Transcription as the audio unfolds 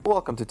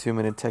Welcome to 2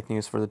 Minute Tech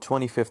News for the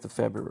 25th of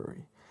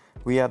February.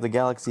 We have the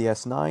Galaxy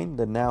S9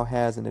 that now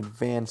has an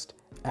advanced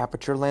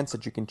aperture lens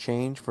that you can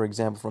change. For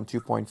example, from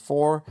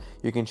 2.4,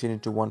 you can change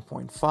it to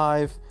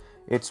 1.5.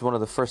 It's one of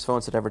the first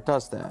phones that ever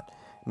does that.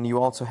 And you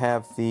also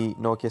have the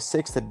Nokia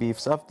 6 that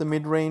beefs up the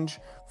mid-range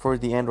for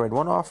the Android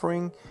One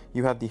offering.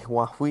 You have the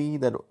Huawei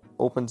that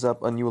opens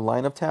up a new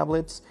line of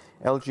tablets.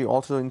 LG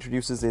also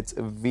introduces its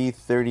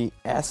V30S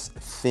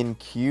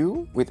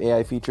ThinQ with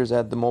AI features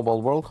at the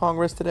Mobile World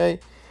Congress today.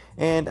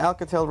 And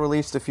Alcatel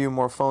released a few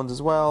more phones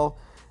as well.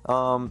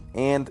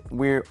 And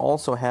we're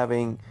also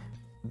having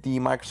the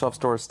Microsoft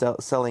Store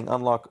selling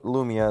Unlock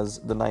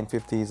Lumias, the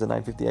 950s, the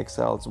 950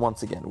 XLs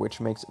once again,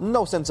 which makes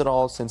no sense at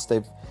all since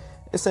they've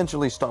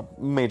essentially stopped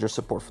major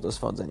support for those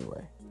phones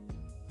anyway.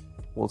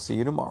 We'll see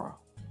you tomorrow.